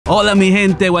Hola mi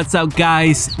gente, what's up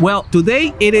guys? Well,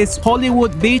 today it is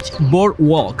Hollywood Beach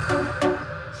Boardwalk.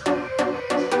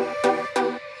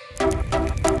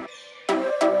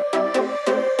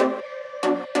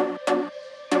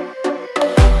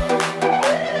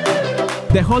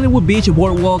 The Hollywood Beach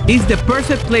Boardwalk is the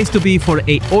perfect place to be for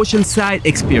a oceanside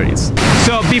experience.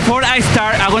 So before I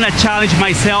start, I'm gonna challenge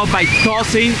myself by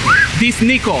tossing this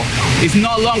nickel. It's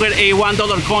no longer a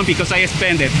 $1 coin because I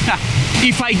spent it.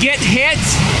 If I get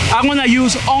hits, I'm gonna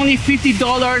use only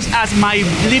 $50 as my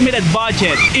limited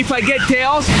budget. If I get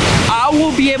tails, I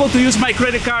will be able to use my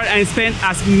credit card and spend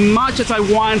as much as I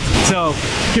want. So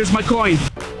here's my coin.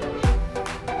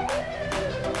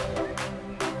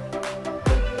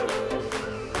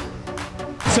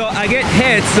 So I get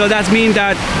hits, so that means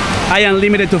that I am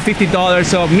limited to $50.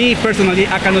 So me personally,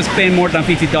 I cannot spend more than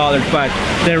 $50, but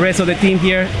the rest of the team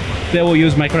here, they will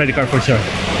use my credit card for sure.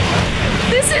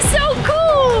 This is so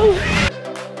cool!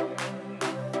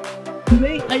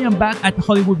 Today I am back at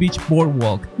Hollywood Beach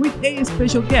Boardwalk with a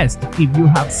special guest. If you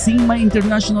have seen my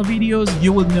international videos,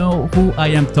 you will know who I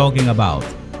am talking about.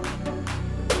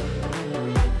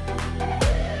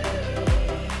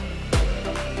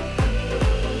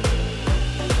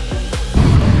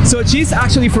 So she's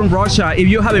actually from Russia. If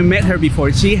you haven't met her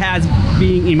before, she has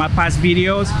been in my past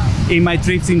videos, in my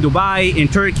trips in Dubai, in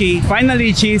Turkey.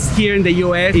 Finally, she's here in the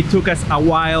US. It took us a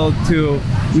while to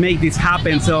make this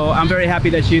happen, so I'm very happy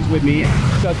that she's with me.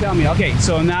 So tell me, okay,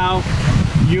 so now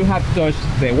you have touched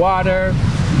the water,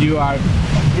 you are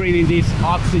breathing this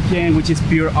oxygen, which is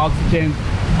pure oxygen,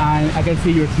 and I can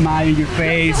see your smile in your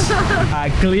face.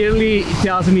 Clearly it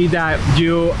tells me that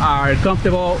you are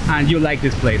comfortable and you like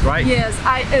this place, right? Yes,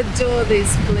 I adore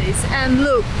this place. And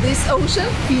look, this ocean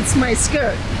fits my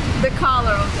skirt, the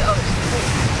color of the ocean.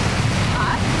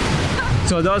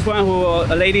 So those one who,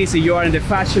 ladies, you are in the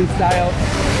fashion style,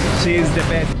 she's the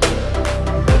best.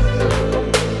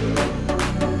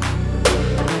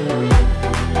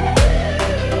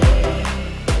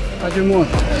 How's your mood?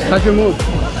 How's your mood?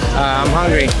 I'm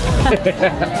hungry.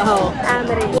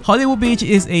 Hollywood Beach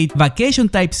is a vacation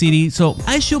type city, so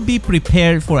I should be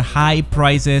prepared for high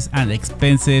prices and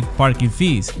expensive parking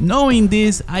fees. Knowing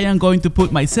this, I am going to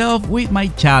put myself with my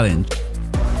challenge.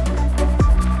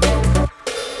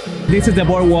 This is the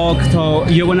boardwalk, so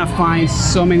you're gonna find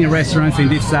so many restaurants in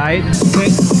this side. Say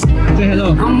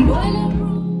hello.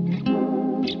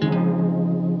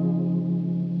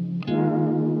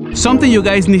 Something you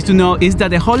guys need to know is that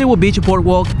the Hollywood Beach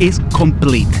Boardwalk is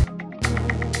complete.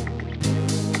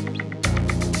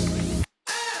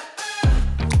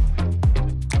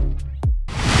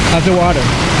 How's the water?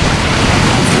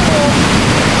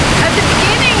 At the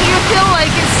beginning you feel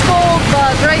like it's cold,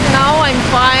 but right now I'm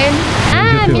fine.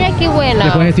 Ah, mira qué bueno.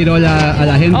 ¿Le puedes decir hola a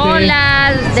la gente?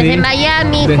 Hola, desde Sí.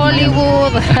 Miami, Desde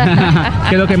Hollywood.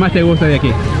 ¿Qué es lo que más te gusta de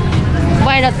aquí?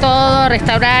 Bueno, todo,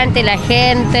 restaurante, la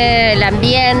gente, el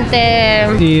ambiente.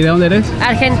 ¿Y de dónde eres?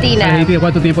 Argentina. Argentina.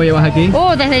 ¿Cuánto tiempo llevas aquí?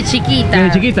 Desde chiquita.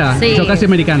 ¿Desde chiquita? Sí. Sos casi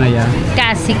americana ya.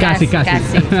 Casi. Casi.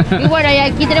 Y bueno, y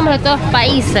aquí tenemos de todos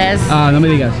países. Ah, no me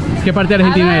digas. ¿Qué parte de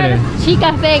Argentina A ver, eres?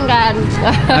 chicas, vengan.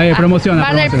 A ver, promociona.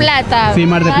 Mar del Plata. Sí,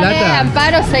 Mar del Dale, Plata.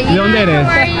 Amparo, seguimos. ¿De dónde eres?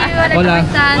 Hola. ¿Cómo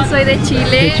están? Soy de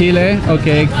Chile. De Chile?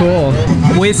 Okay, cool.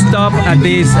 We stopped at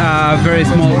this very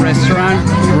small restaurant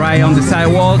right on the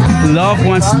sidewalk. Love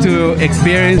wants to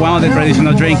experience one of the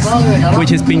traditional drinks,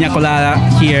 which is Piña Colada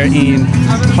here in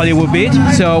Hollywood Beach.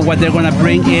 So what they're gonna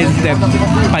bring is the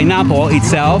pineapple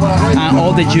itself, and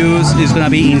all the juice is gonna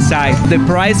be inside. The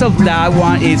price of that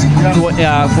one is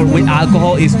with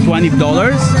alcohol is $20,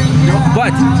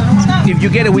 but if you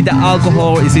get it with the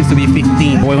alcohol, it seems to be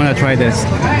 $15. We're gonna try this.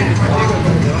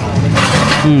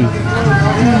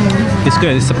 It's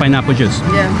good. It's a pineapple juice.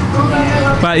 Yeah.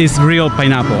 But it's real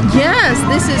pineapple. Yes,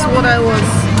 this is what I was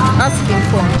asking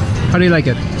for. How do you like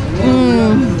it?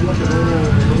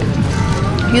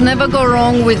 You never go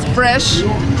wrong with fresh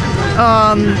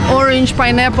orange,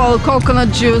 pineapple,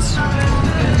 coconut juice.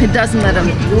 It doesn't matter.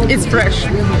 It's fresh.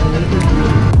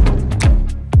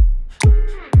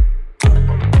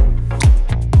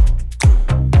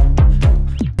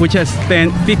 Which has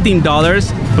spent $15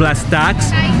 plus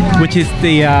tax, which is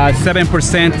the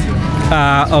 7%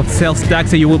 of sales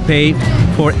tax that you will pay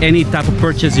for any type of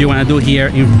purchase you want to do here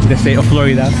in the state of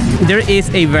Florida. There is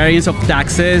a variance of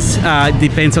taxes,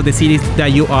 depends on the cities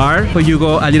that you are. When you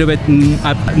go a little bit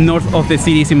up north of the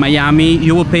cities in Miami,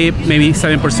 you will pay maybe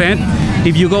 7%.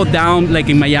 If you go down like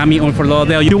in Miami or Fort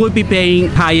Lauderdale, you will be paying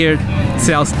higher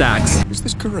sales tax. Is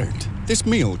this correct? This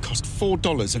meal cost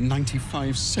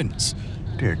 $4.95.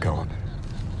 Dear God,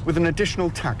 with an additional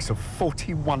tax of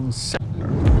 41 cents.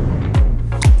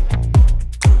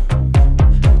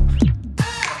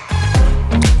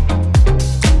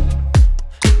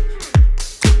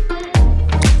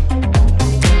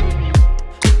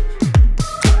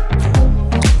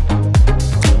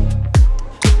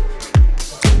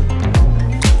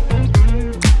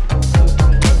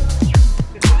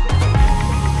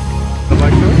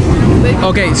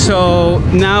 Okay, so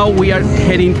now we are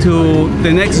heading to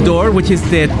the next door, which is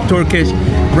the Turkish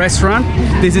restaurant.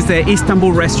 This is the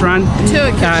Istanbul Restaurant.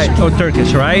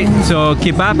 Turkish, right? So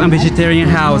kebab and vegetarian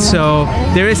house. So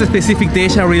there is a specific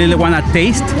dish I really want to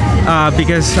taste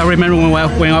because I remember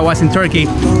when I was in Turkey,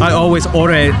 I always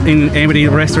order it in every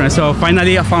restaurant. So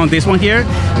finally I found this one here.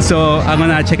 So I'm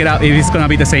gonna check it out if it's gonna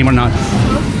be the same or not.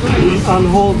 On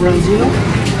whole branzino,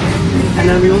 and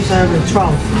then we also have a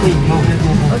trout.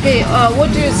 Okay,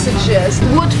 what do you suggest?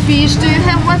 What fish do you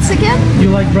have once again? You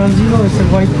like branzino? It's a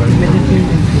white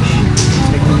Mediterranean fish.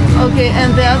 Okay,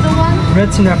 and the other one?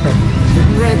 Red snapper.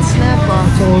 Red snapper.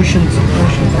 It's ocean.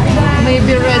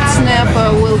 Maybe red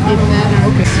snapper will be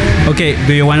better. Okay,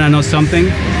 do you wanna know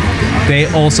something? They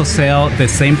also sell the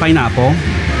same pineapple,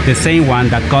 the same one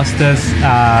that cost us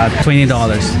 $20.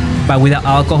 But without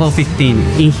alcohol, 15.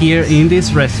 In here, in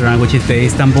this restaurant, which is the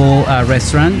Istanbul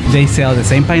Restaurant, they sell the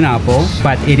same pineapple,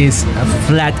 but it is a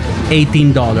flat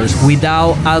 $18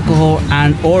 without alcohol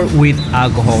and or with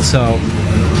alcohol. So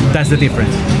that's the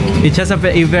difference. It just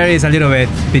it varies a little bit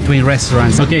between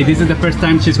restaurants. Okay, this is the first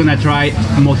time she's gonna try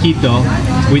mojito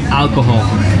with alcohol.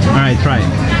 All right, try it.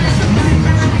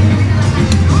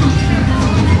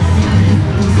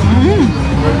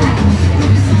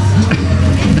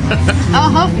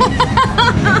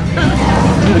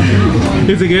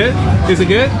 Is it good? Is it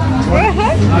good?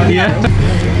 Yeah.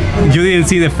 You didn't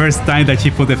see the first time that she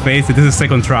put the face. This is the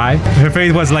second try. Her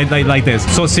face was like this,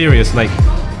 so serious, like.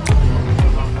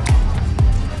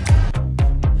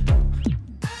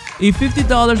 If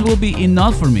 $50 will be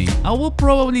enough for me, I will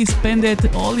probably spend it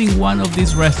all in one of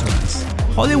these restaurants.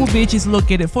 Hollywood Beach is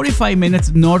located 45 minutes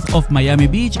north of Miami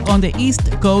Beach on the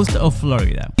east coast of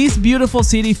Florida. This beautiful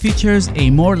city features a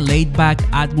more laid-back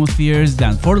atmosphere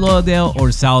than Fort Lauderdale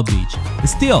or South Beach.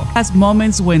 Still, has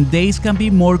moments when days can be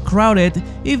more crowded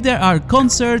if there are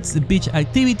concerts, beach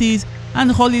activities, and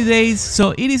holidays,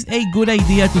 so it is a good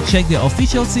idea to check the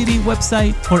official city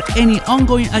website for any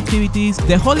ongoing activities.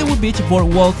 The Hollywood Beach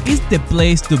Boardwalk is the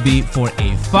place to be for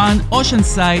a fun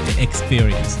oceanside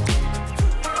experience.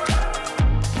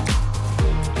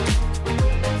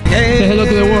 Hey, say hello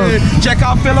to the world. Check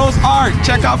out Philo's art.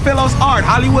 Check out Philo's art.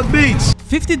 Hollywood Beach.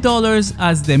 $50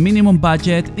 as the minimum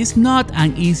budget is not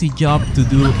an easy job to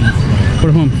do in Florida.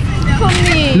 For whom? For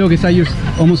me. Look, it's like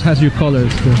almost has your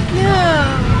colors too. Yeah.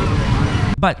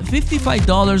 But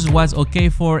 $55 was okay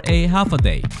for a half a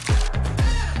day.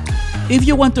 If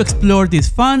you want to explore this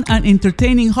fun and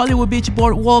entertaining Hollywood Beach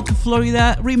Boardwalk,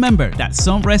 Florida, remember that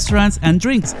some restaurants and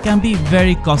drinks can be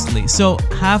very costly, so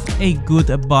have a good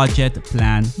budget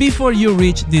plan before you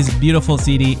reach this beautiful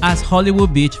city as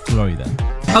Hollywood Beach, Florida.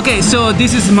 Okay, so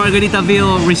this is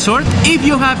MargaritaVille Resort. If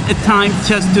you have a time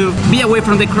just to be away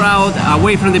from the crowd,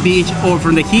 away from the beach or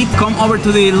from the heat, come over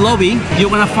to the lobby. You're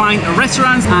gonna find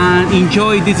restaurants and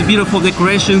enjoy these beautiful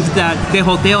decorations that the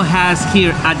hotel has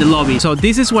here at the lobby. So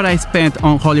this is what I spent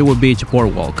on Hollywood Beach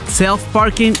Boardwalk.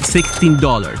 Self-parking, $16.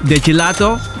 The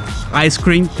gelato, ice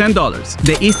cream, $10.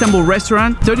 The Istanbul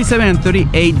Restaurant, $37 and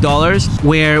 $38,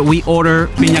 where we order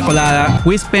Piña Colada.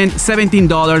 We spent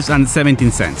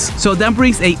 $17.17. So that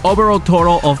brings a overall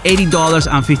total of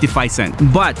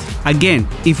 $80.55. But again,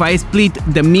 if I split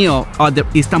the meal at the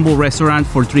Istanbul Restaurant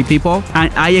for 3 people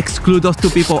and I exclude those 2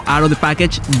 people out of the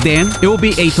package, then it will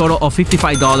be a total of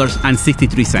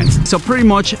 $55.63. So pretty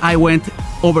much I went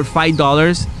over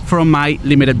 $5 from my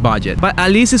limited budget, but at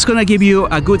least it's gonna give you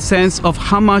a good sense of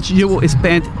how much you will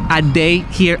spend a day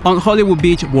here on Hollywood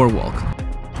Beach Boardwalk.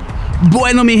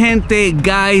 Bueno mi gente,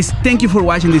 guys, thank you for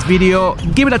watching this video.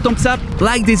 Give it a thumbs up,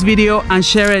 like this video, and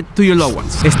share it to your loved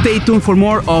ones. Stay tuned for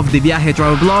more of the Viaje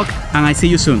Travel Vlog, and I see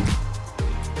you soon.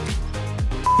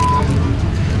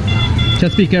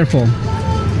 Just be careful.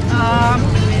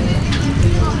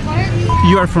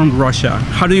 You are from Russia.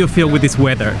 How do you feel with this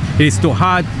weather? It is too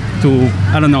hot, too,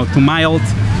 I don't know, too mild.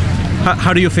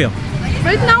 How do you feel?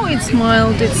 Right now it's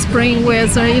mild, it's spring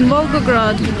weather. In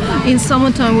Volgograd, in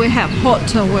summertime we have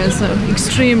hotter weather,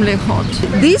 extremely hot.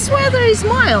 This weather is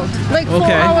mild, like for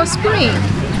our spring.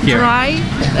 Here. Dry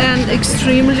and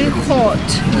extremely hot.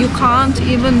 You can't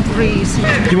even breathe.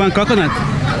 You want coconut?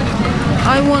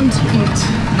 I want to eat.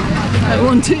 I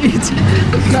want to eat,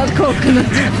 not coconut.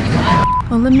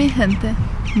 Hola mi gente,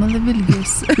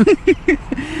 maravilloso.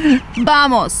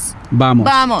 Vamos. Vamos.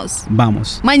 Vamos.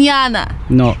 Vamos. Mañana.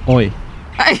 No, hoy.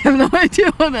 I have no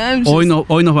idea what I'm just... Hoy nos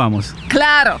vamos.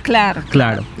 Claro. Claro.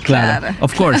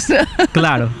 Of course.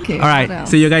 Claro. Okay, all right.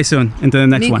 See you guys soon into the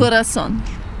next Mi one. corazón.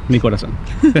 Mi corazón.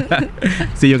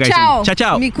 See you guys Ciao. soon.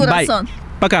 Ciao. Mi corazón. Bye.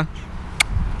 Пока.